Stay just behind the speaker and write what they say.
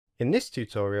In this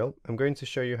tutorial, I'm going to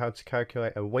show you how to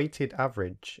calculate a weighted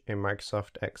average in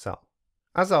Microsoft Excel.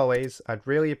 As always, I'd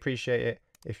really appreciate it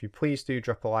if you please do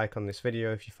drop a like on this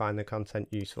video if you find the content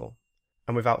useful.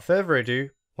 And without further ado,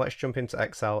 let's jump into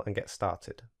Excel and get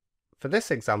started. For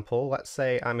this example, let's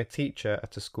say I'm a teacher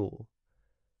at a school.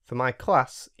 For my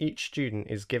class, each student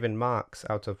is given marks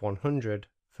out of 100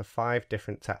 for 5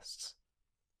 different tests.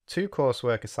 2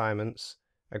 coursework assignments,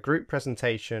 a group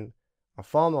presentation, a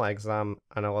formal exam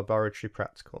and a laboratory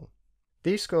practical.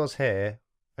 These scores here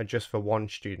are just for one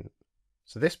student.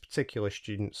 So this particular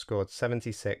student scored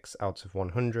 76 out of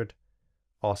 100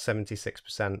 or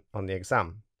 76% on the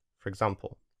exam, for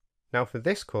example. Now for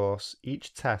this course,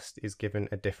 each test is given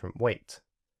a different weight.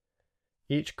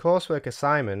 Each coursework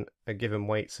assignment are given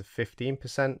weights of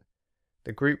 15%,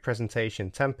 the group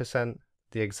presentation 10%,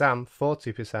 the exam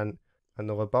 40% and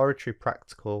the laboratory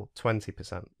practical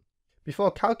 20%.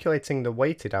 Before calculating the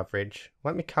weighted average,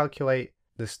 let me calculate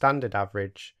the standard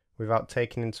average without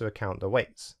taking into account the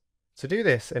weights. To do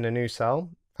this in a new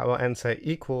cell, I will enter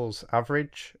equals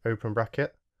average, open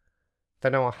bracket,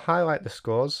 then I will highlight the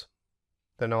scores,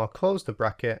 then I will close the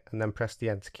bracket and then press the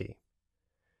enter key.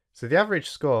 So the average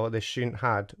score this student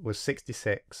had was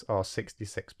 66 or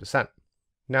 66%.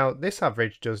 Now this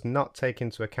average does not take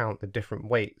into account the different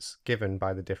weights given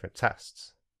by the different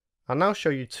tests. I'll now show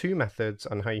you 2 methods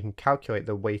on how you can calculate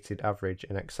the weighted average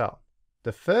in Excel.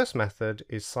 The first method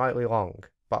is slightly long,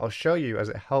 but I'll show you as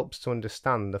it helps to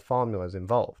understand the formulas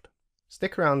involved.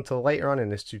 Stick around till later on in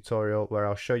this tutorial where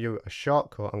I'll show you a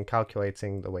shortcut on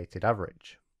calculating the weighted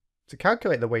average. To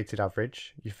calculate the weighted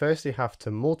average, you firstly have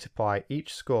to multiply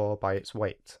each score by its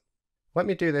weight. Let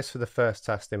me do this for the first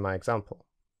test in my example.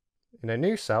 In a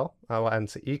new cell, I will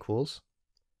enter equals,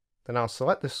 then I'll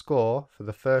select the score for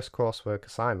the first coursework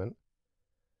assignment,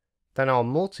 then I'll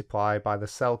multiply by the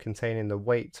cell containing the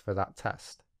weight for that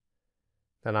test.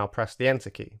 Then I'll press the enter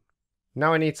key.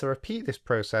 Now I need to repeat this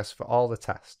process for all the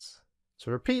tests.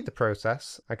 To repeat the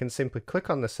process, I can simply click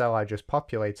on the cell I just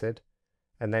populated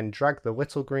and then drag the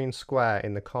little green square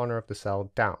in the corner of the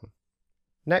cell down.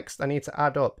 Next, I need to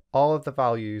add up all of the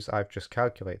values I've just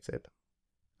calculated.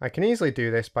 I can easily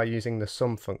do this by using the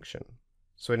sum function.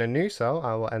 So in a new cell,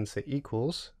 I will enter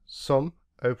equals sum,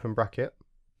 open bracket,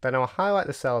 then I'll highlight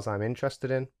the cells I'm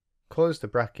interested in, close the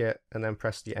bracket and then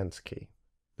press the enter key.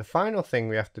 The final thing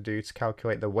we have to do to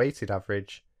calculate the weighted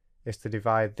average is to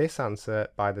divide this answer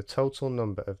by the total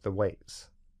number of the weights.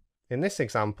 In this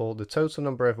example, the total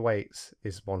number of weights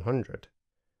is 100,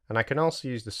 and I can also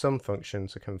use the sum function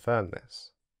to confirm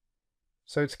this.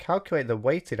 So to calculate the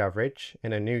weighted average,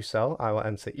 in a new cell I will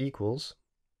enter equals,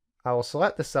 I will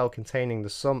select the cell containing the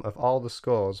sum of all the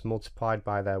scores multiplied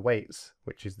by their weights,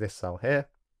 which is this cell here,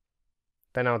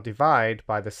 then I'll divide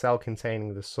by the cell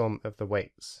containing the sum of the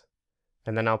weights,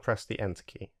 and then I'll press the enter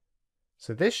key.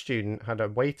 So this student had a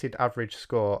weighted average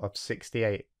score of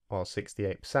 68 or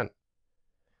 68%.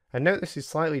 And note this is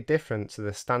slightly different to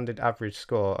the standard average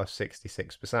score of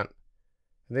 66%.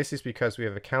 And this is because we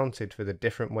have accounted for the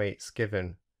different weights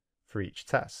given for each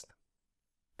test.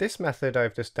 This method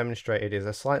I've just demonstrated is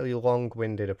a slightly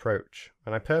long-winded approach,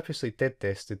 and I purposely did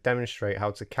this to demonstrate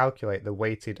how to calculate the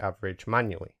weighted average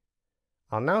manually.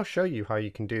 I'll now show you how you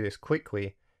can do this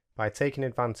quickly by taking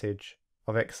advantage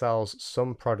of Excel's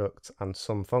SUMPRODUCT and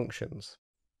SUM functions.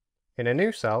 In a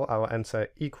new cell, I will enter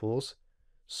equals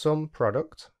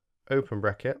SUMPRODUCT, open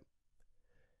bracket,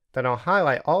 then I'll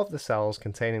highlight all of the cells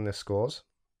containing the scores,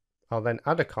 I'll then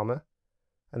add a comma,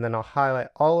 and then I'll highlight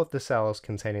all of the cells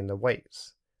containing the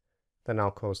weights, then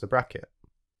I'll close the bracket.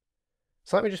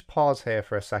 So let me just pause here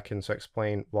for a second to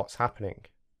explain what's happening.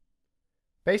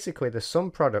 Basically, the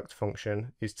SUMPRODUCT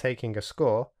function is taking a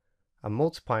score and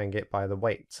multiplying it by the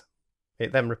weight.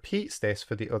 It then repeats this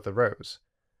for the other rows,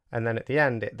 and then at the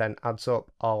end it then adds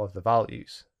up all of the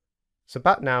values. So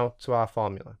back now to our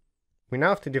formula. We now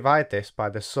have to divide this by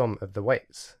the sum of the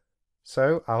weights.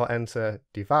 So I'll enter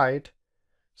divide,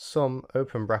 sum,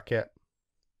 open bracket,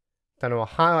 then I will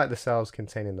highlight the cells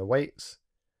containing the weights,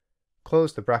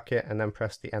 close the bracket and then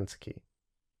press the enter key.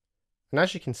 And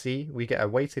as you can see, we get a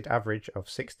weighted average of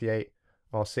 68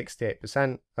 or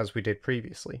 68% as we did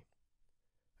previously.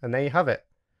 And there you have it.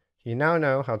 You now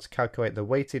know how to calculate the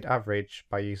weighted average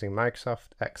by using Microsoft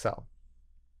Excel.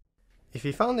 If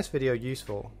you found this video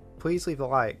useful, please leave a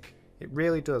like. It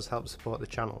really does help support the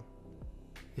channel.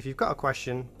 If you've got a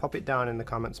question, pop it down in the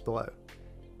comments below.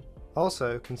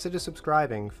 Also, consider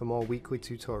subscribing for more weekly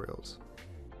tutorials.